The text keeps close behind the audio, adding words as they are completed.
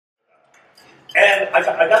I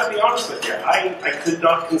got to be honest with you. I could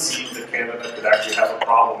not conceive that Canada could actually have a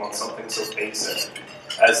problem on something so basic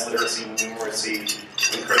as literacy, numeracy,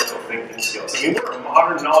 and critical thinking skills. I mean, we're a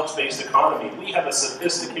modern knowledge-based economy. We have a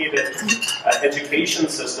sophisticated education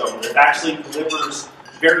system that actually delivers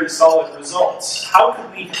very solid results. How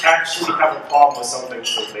could we actually have a problem with something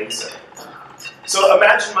so basic? So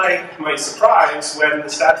imagine my surprise when the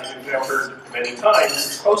stat that you've now heard many times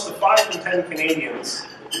is close to 5 in 10 Canadians.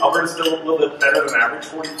 Alberta's still a little bit better than average.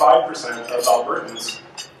 45% of Albertans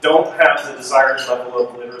don't have the desired level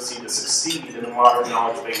of literacy to succeed in a modern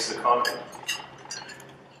knowledge-based economy.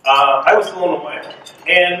 I was blown away.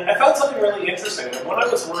 And I found something really interesting, that when I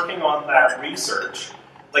was working on that research,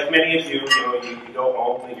 like many of you, you go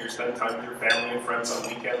home and you spend time with your family and friends on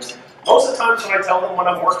weekends. Most of the times when I tell them what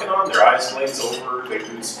I'm working on, their eyes glaze over, they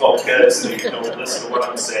lose focus, they don't listen to what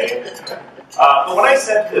I'm saying. But when I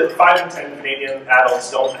said that 5 in 10 Canadian adults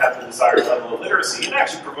don't have the desired level of literacy, it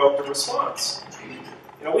actually provoked a response.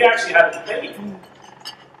 We actually had a debate.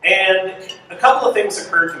 And a couple of things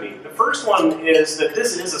occurred to me. The first one is that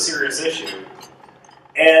this is a serious issue.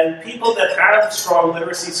 And people that have strong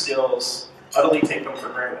literacy skills utterly take them for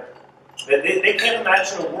granted. They can't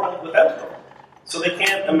imagine a world without them. So they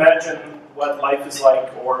can't imagine what life is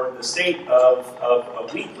like or the state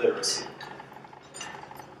of weak literacy.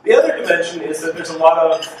 The other dimension is that there's a lot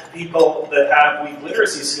of people that have weak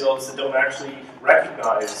literacy skills that don't actually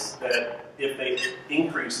recognize that if they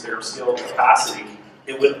increase their skill capacity,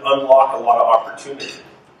 it would unlock a lot of opportunity.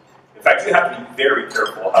 In fact, you have to be very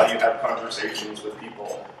careful how you have conversations with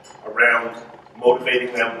people around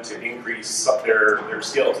motivating them to increase their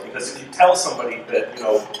skills. Because if you tell somebody that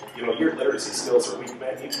your literacy skills are weak,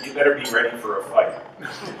 man, you better be ready for a fight.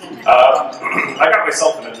 I got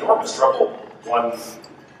myself in enormous trouble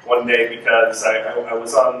one day because I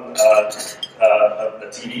was on a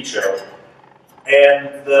TV show,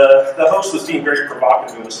 and the host was being very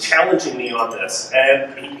provocative and was challenging me on this,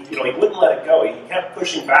 and he wouldn't let it go. He kept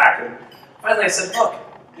pushing back, and finally I said, look,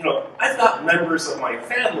 I've got members of my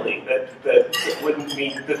family that wouldn't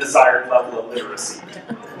meet the desired level of literacy.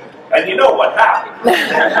 And you know what happened?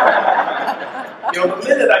 The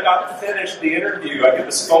minute I got finished the interview, I get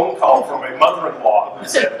this phone call from my mother-in-law who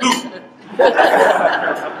said, "Ooh."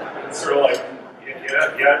 It's sort of like,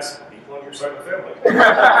 yeah, it's people on your side of the family.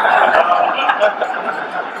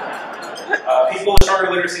 People with stronger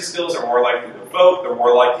literacy skills are more likely to vote, they're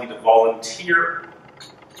more likely to volunteer.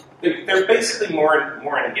 They're basically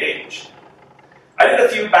more engaged. I did a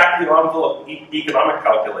few back-of-the-envelope economic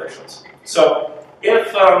calculations. So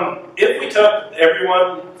if we took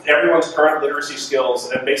everyone's current literacy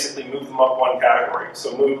skills and basically moved them up one category,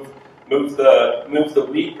 so move the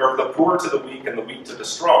weak or the poor to the weak and the weak to the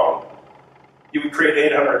strong, you would create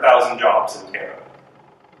 800,000 jobs in Canada.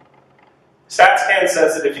 StatsCan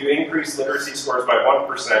says that if you increase literacy scores by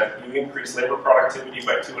 1%, you increase labor productivity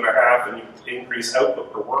by 2.5%, and you increase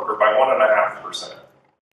output per worker by 1.5%.